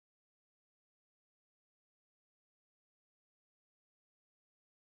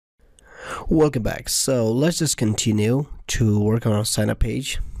Welcome back. So let's just continue to work on our sign up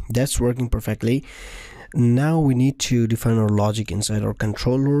page. That's working perfectly. Now we need to define our logic inside our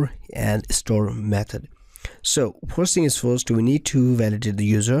controller and store method. So first thing is first, we need to validate the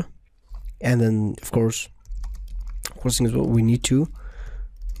user, and then of course first thing is what we need to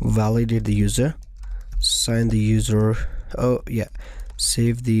validate the user, sign the user,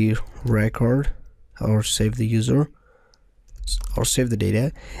 save the record or save the user or save the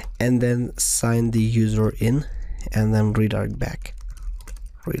data, and then sign the user in, and then redirect back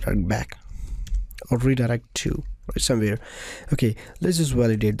or redirect to right somewhere. Okay, let's just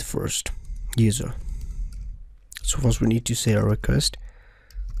validate the first user. So first we need to say a request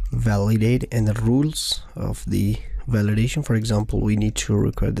validate, and the rules of the validation, for example, we need to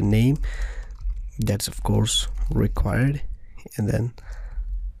require the name, that's of course required, and then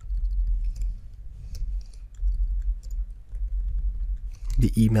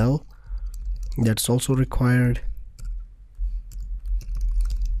the email, that's also required,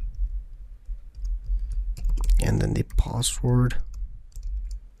 and then the password.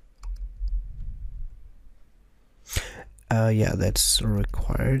 That's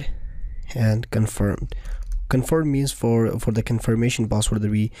required, and confirmed. Confirm means for the confirmation password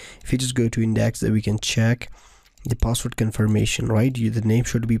that if you just go to index, that we can check the password confirmation, right? The name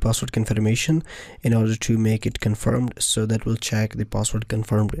should be password confirmation in order to make it confirmed, so that will check the password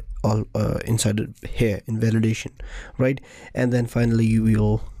confirmed all inside here in validation, right? And then finally we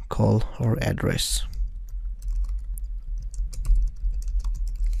will call our address.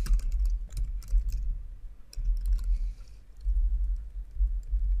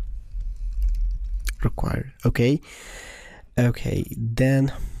 Required. Okay,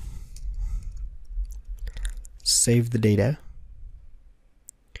 then save the data.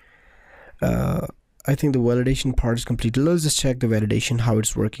 I think the validation part is completed. Let's just check the validation, how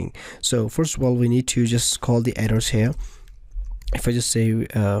it's working. So first of all, we need to just call the errors here. If I just say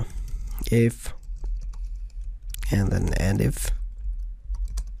if, and then and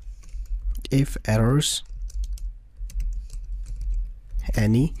if errors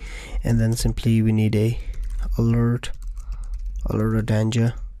any, and then simply we need a alert a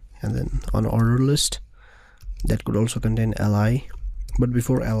danger, and then on order list that could also contain li, but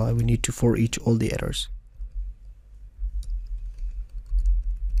before li we need to for each all the errors.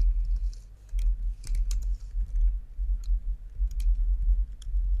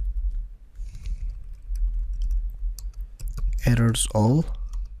 Errors all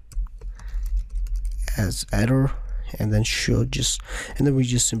as error, and then show and then we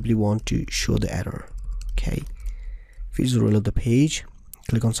just simply want to show the error. Okay, if you just reload the page,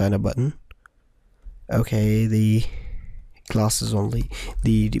 click on sign up button. Okay, the classes only,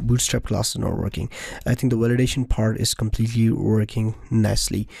 the Bootstrap class is not working. I think the validation part is completely working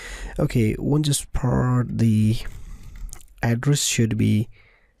nicely. Okay, one just part, the address should be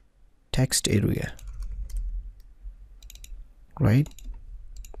text area, right?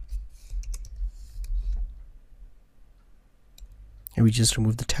 And we just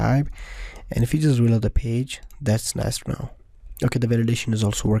remove the tab, and if you just reload the page, that's nice now. Okay, the validation is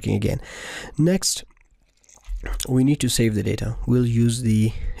also working again. Next, we need to save the data. We'll use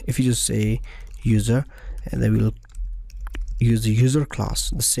if you just say user, and then we'll use the user class,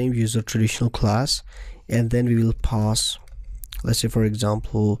 the same user traditional class, and then we will pass, let's say for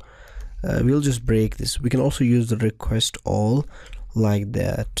example, we'll just break this. We can also use the request all like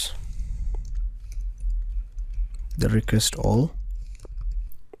that, the request all.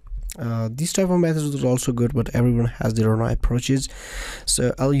 These type of methods are also good, but everyone has their own approaches,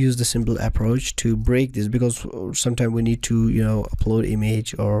 so I'll use the simple approach to break this, because sometimes we need to upload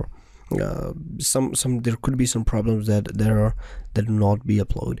image, or there could be some problems that do not be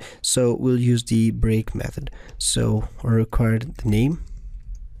uploaded. So we'll use the break method. So we required the name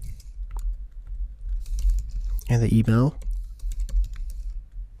and the email,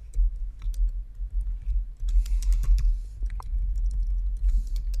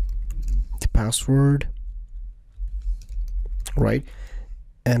 password, right,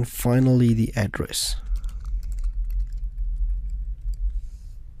 and finally the address.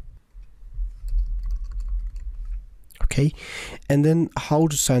 Okay, and then how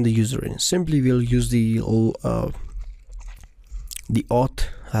to sign the user in? Simply we'll use the auth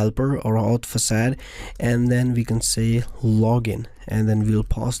helper or auth facade, and then we can say login, and then we'll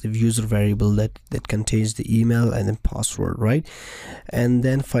pass the user variable that contains the email and then password, right? And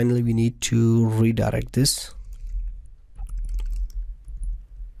then finally we need to redirect this,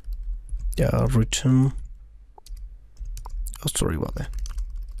 return, oh sorry about that,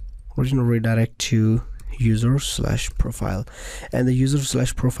 original redirect to user/profile, and the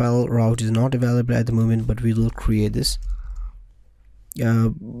user/profile route is not available at the moment, but we will create this.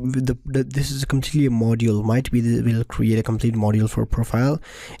 This is completely a module. Might be that we'll create a complete module for profile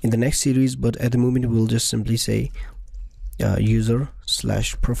in the next series, but at the moment we'll just simply say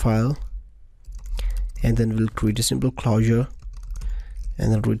user/profile, and then we'll create a simple closure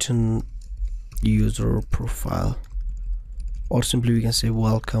and then return user profile, or simply we can say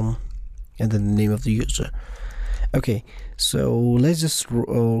welcome and then the name of the user. Okay, so let's just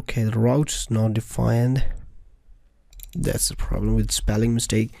okay, the route is not defined. That's the problem with spelling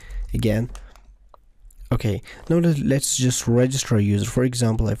mistake again. Okay, now let's just register a user. For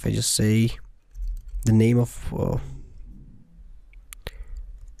example, if I just say the name of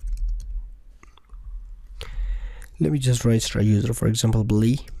let me just register a user, for example,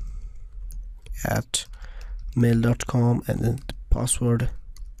 Billy@mail.com, and then the password.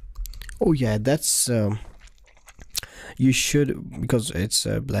 Oh yeah, that's you should, because it's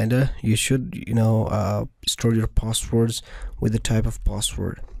a Blender, you should store your passwords with the type of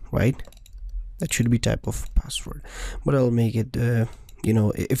password, right? That should be type of password, but I'll make it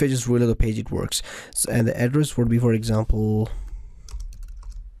if I just reload the page, it works. So, and the address would be, for example,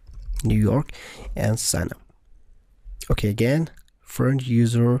 New York, and sign up. Okay, again, front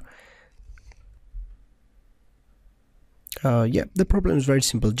user. Yeah, the problem is very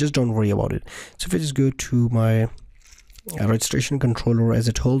simple, just don't worry about it. So if I just go to my registration controller, as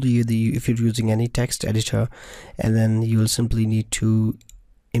I told you, if you're using any text editor, and then you will simply need to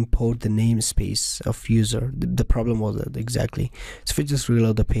import the namespace of user. The problem was that exactly. So if I just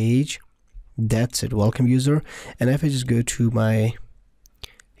reload the page, that's it, welcome user. And if I just go to my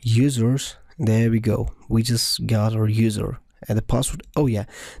users, there we go, we just got our user. And the password, oh yeah,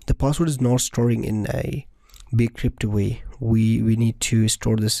 the password is not storing in a bcrypt way. We need to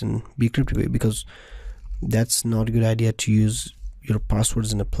store this in bcrypt way, because that's not a good idea to use your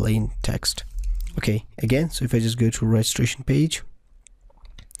passwords in a plain text. Okay, again, so if I just go to registration page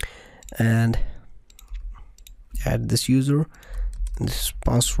and add this user and this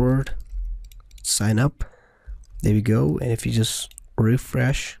password, sign up, there we go. And if you just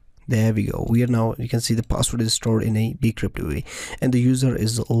refresh, there we go, we are now, you can see the password is stored in a bcrypt way and the user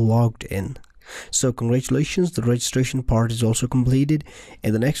is logged in. So congratulations, the registration part is also completed.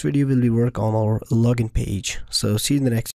 In the next video we'll be working on our login page. So see you in the next